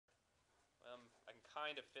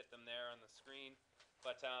kind of fit them there on the screen.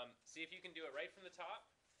 But see if you can do it right from the top.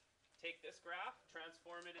 Take this graph,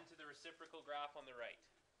 transform it into the reciprocal graph on the right.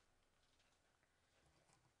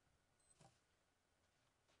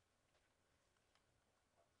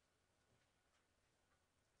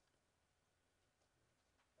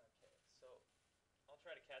 Okay, so I'll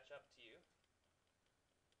try to catch up to you.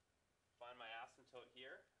 Find my asymptote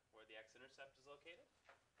here, where the x-intercept is located.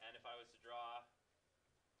 And if I was to draw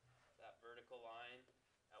that vertical line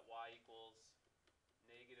at y equals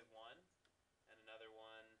 -1, and another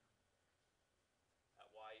one at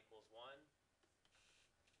y equals 1,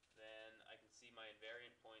 then I can see my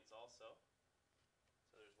invariant points also.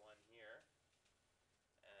 So there's one here,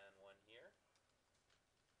 and one here.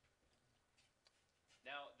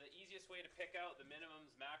 Now, the easiest way to pick out the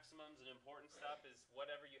minimums, maximums, and important stuff is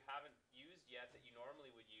whatever you haven't used yet that you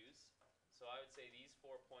normally would use. So I would say these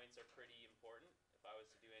 4 points are pretty important if I was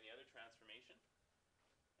to do any other transformation.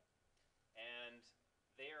 And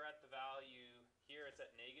they are at the value, here it's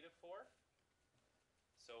at -4.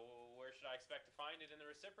 So where should I expect to find it in the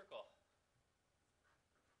reciprocal?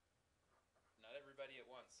 Not everybody at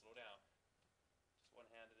once, slow down. Just one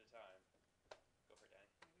hand at a time. Go for it,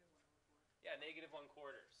 Danny. Yeah,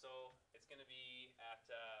 -1/4. So it's going to be at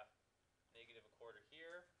 -1/4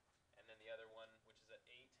 here, and then the other one, which is at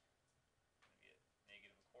 8, is going to be at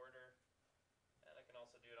 -1/4. And I can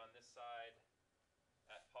also do it on this side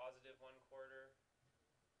at +1/4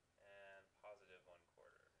 and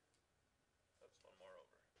 +1/4. Oops, one more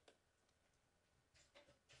over.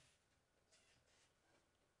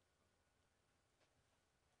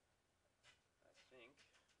 I think.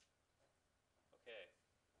 Okay.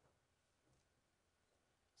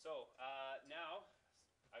 So now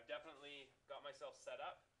I've definitely got myself set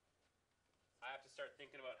up. I have to start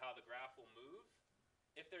thinking about how the graph will move.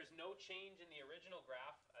 If there's no change in the original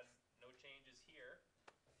graph, as no change is here,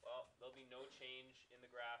 well, there'll be no change in the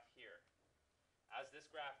graph here. As this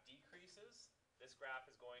graph decreases, this graph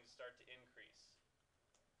is going to start to increase.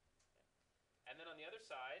 And then on the other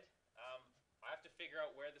side, I have to figure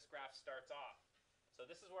out where this graph starts off. So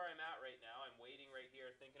this is where I'm at right now. I'm waiting right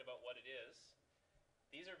here thinking about what it is.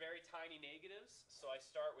 These are very tiny negatives, so I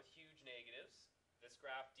start with huge negatives. This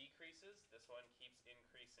graph decreases, this one keeps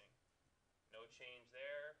increasing. No change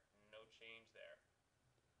there, no change there.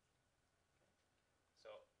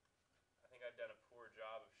 So I think I've done a poor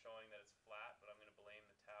job of showing that it's flat, but I'm going to blame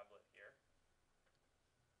the tablet here.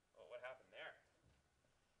 Oh, what happened there?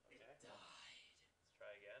 Okay. It died. Let's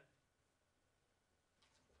try again.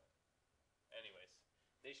 Anyways,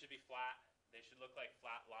 they should be flat. They should look like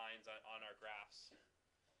flat lines on our graphs.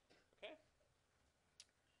 Okay?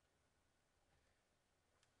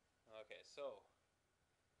 Okay, so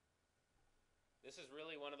this is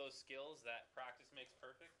really one of those skills that practice makes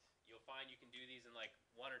perfect. You'll find you can do these in like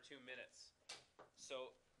 1 or 2 minutes.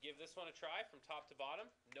 So give this one a try from top to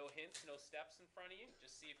bottom. No hints, no steps in front of you.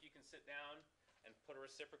 Just see if you can sit down and put a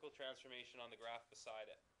reciprocal transformation on the graph beside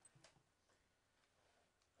it.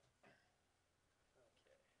 Okay.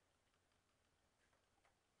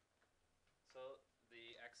 So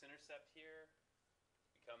the x-intercept here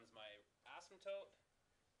becomes my asymptote,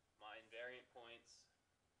 my invariant points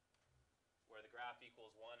where the graph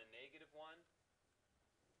equals 1 and -1,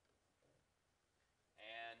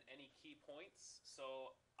 and any key points.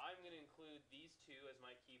 So I'm going to include these two as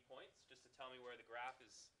my key points just to tell me where the graph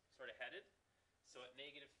is sort of headed. So at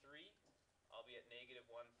 -3, I'll be at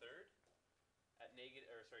 -1/3. At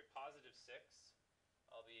 +6,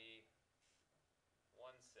 I'll be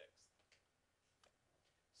 1/6.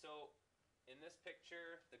 So in this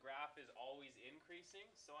picture, the graph is always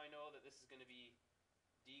increasing, so I know that this is going to be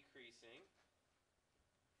decreasing.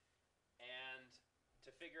 And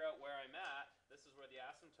to figure out where I'm at, this is where the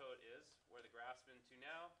asymptote is, where the graph's been to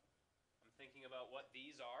now. I'm thinking about what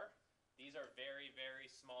these are. These are very, very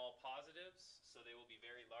small positives, so they will be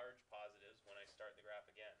very large positives when I start the graph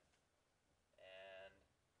again. And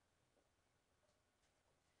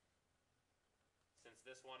since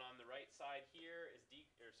this one on the right side here is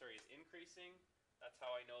increasing, that's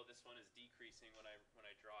how I know this one is decreasing when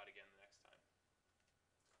I draw it again the next time.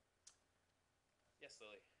 Yes,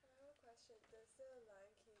 Lily? I have a question. Does the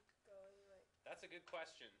line keep going like... That's a good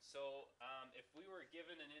question. So if we were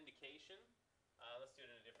given an indication, let's do it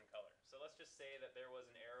in a different color. So let's just say that there was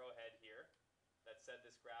an arrowhead here that said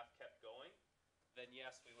this graph kept going. Then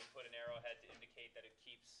yes, we would put an arrowhead to indicate that it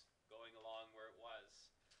keeps going along where it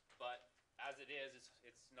was. But as it is,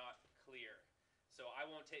 it's not clear. So I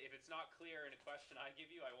won't take, if it's not clear in a question I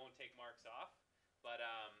give you, I won't take marks off. But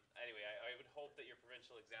anyway, I would hope that your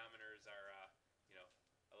provincial examiners are,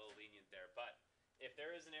 a little lenient there. But if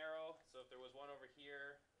there is an arrow, so if there was one over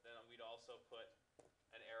here, then we'd also put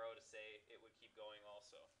an arrow to say it would keep going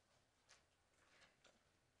also.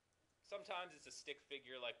 Sometimes it's a stick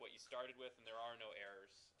figure like what you started with and there are no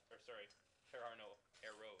errors, or sorry, there are no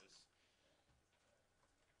arrows.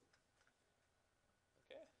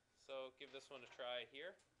 Okay, so give this one a try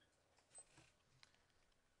here.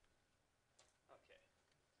 Okay,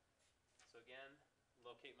 so again,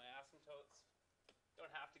 locate my asymptotes.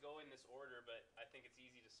 Don't have to go in this order, but I think it's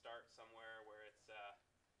easy to start somewhere where it's a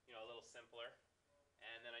little simpler.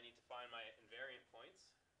 And then I need to find my invariant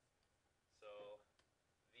points. So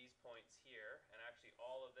these points here, and actually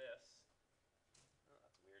all of this, oh,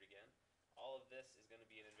 that's weird again. All of this is going to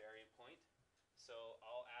be an invariant point. So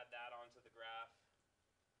I'll add that onto the graph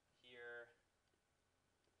here,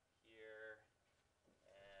 here,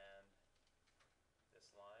 and this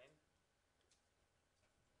line.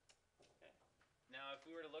 Okay. Now if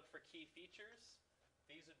we were to look for key features,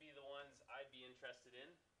 these would be the ones I'd be interested in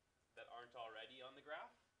that aren't already on the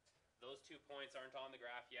graph. Those 2 points aren't on the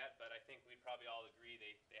graph yet, but I think we'd probably all agree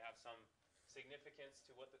they have some significance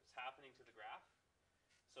to what's happening to the graph.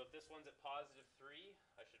 So if this one's at +3,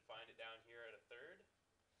 I should find it down here at 1/3.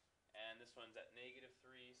 And this one's at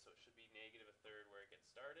 -3, so it should be -1/3 where it gets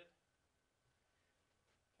started.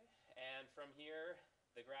 Okay. And from here,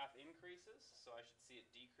 the graph increases, so I should see it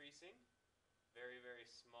decreasing. Very, very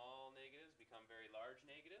small negatives become very large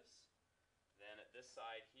negatives. Then at this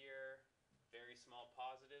side here, very small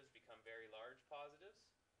positives become very large positives.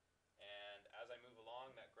 And as I move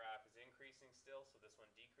along, that graph is increasing still, so this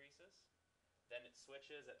one decreases. Then it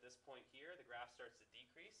switches at this point here, the graph starts to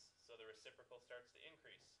decrease, so the reciprocal starts to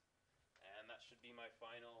increase. And that should be my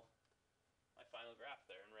final graph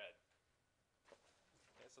there in red.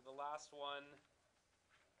 Okay, so the last one,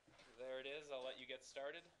 there it is. I'll let you get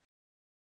started.